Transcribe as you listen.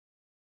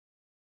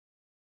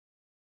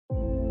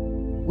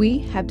We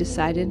have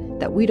decided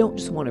that we don't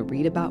just want to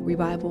read about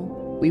revival,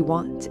 we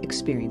want to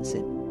experience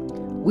it.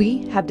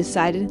 We have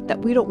decided that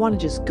we don't want to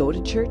just go to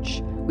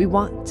church, we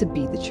want to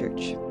be the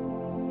church.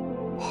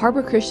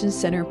 Harbor Christian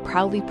Center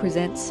proudly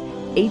presents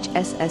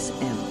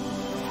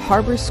HSSM,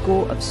 Harbor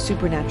School of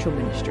Supernatural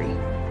Ministry.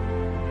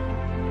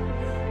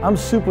 I'm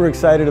super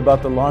excited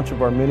about the launch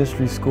of our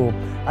ministry school.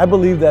 I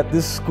believe that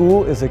this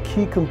school is a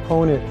key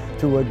component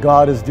to what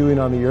God is doing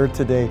on the earth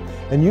today.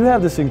 And you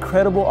have this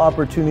incredible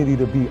opportunity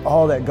to be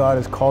all that God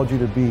has called you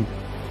to be.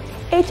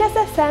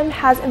 HSSM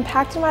has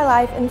impacted my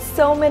life in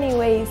so many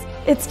ways.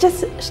 It's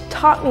just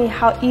taught me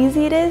how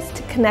easy it is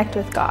to connect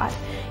with God.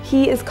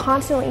 He is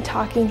constantly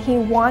talking. He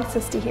wants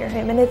us to hear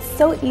Him, and it's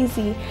so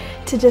easy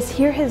to just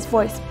hear His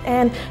voice.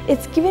 And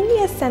it's given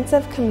me a sense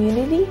of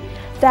community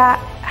that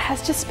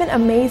has just been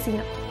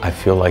amazing. I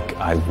feel like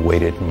I've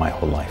waited my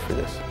whole life for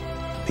this.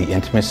 The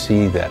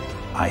intimacy that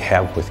I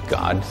have with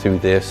God through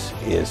this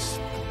is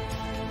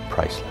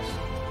priceless.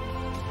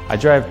 I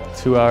drive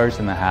 2.5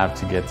 hours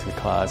to get to the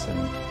class,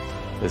 and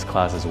this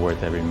class is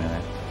worth every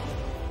minute.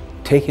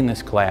 Taking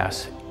this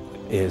class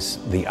is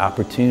the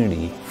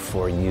opportunity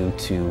for you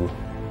to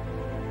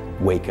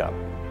wake up.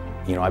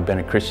 You know, I've been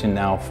a Christian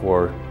now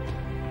for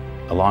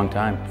a long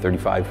time,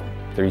 35,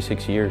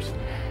 36 years,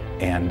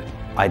 and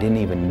I didn't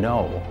even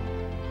know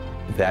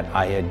that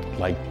I had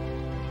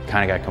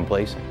kind of got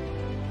complacent.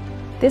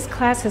 This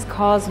class has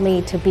caused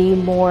me to be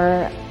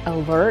more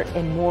alert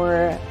and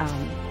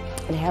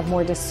and have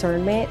more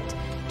discernment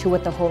to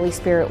what the Holy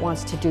Spirit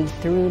wants to do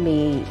through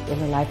me in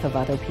the life of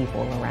other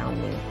people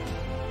around me.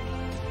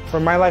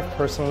 For my life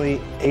personally,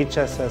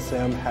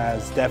 HSSM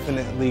has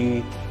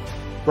definitely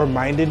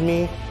reminded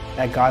me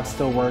that God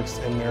still works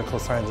in miracle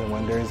signs and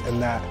wonders,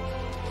 and that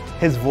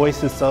His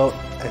voice is so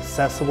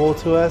accessible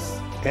to us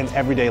in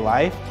everyday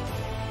life.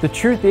 The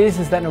truth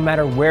is that no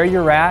matter where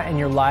you're at in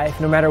your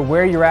life, no matter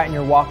where you're at in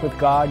your walk with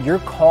God, you're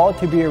called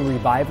to be a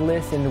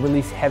revivalist and to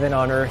release heaven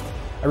on earth.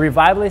 A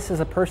revivalist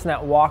is a person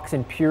that walks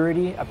in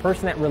purity, a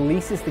person that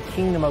releases the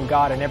kingdom of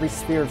God in every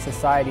sphere of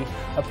society,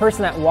 a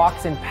person that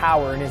walks in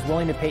power and is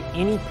willing to pay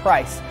any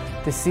price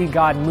to see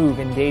God move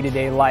in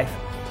day-to-day life.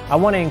 I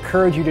want to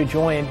encourage you to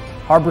join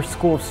Harbor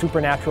School of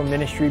Supernatural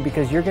Ministry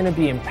because you're going to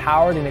be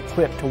empowered and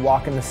equipped to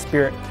walk in the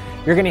Spirit.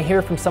 You're going to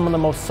hear from some of the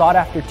most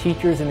sought-after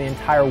teachers in the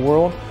entire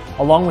world,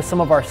 along with some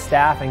of our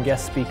staff and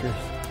guest speakers.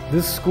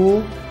 This school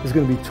is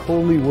going to be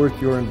totally worth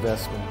your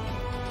investment.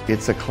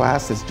 It's a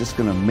class that's just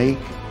going to make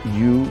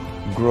you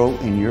grow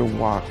in your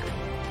walk.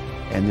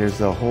 And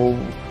there's a whole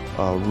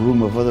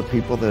room of other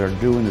people that are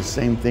doing the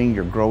same thing.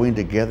 You're growing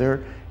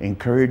together,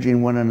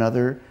 encouraging one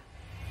another.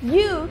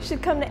 You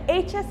should come to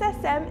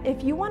HSSM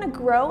if you want to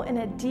grow in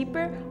a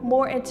deeper,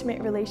 more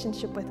intimate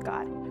relationship with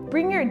God.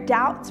 Bring your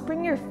doubts,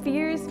 bring your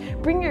fears,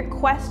 bring your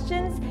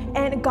questions,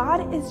 and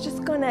God is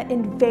just going to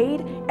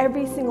invade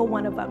every single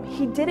one of them.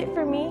 He did it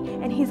for me,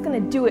 and He's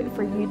going to do it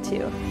for you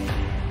too.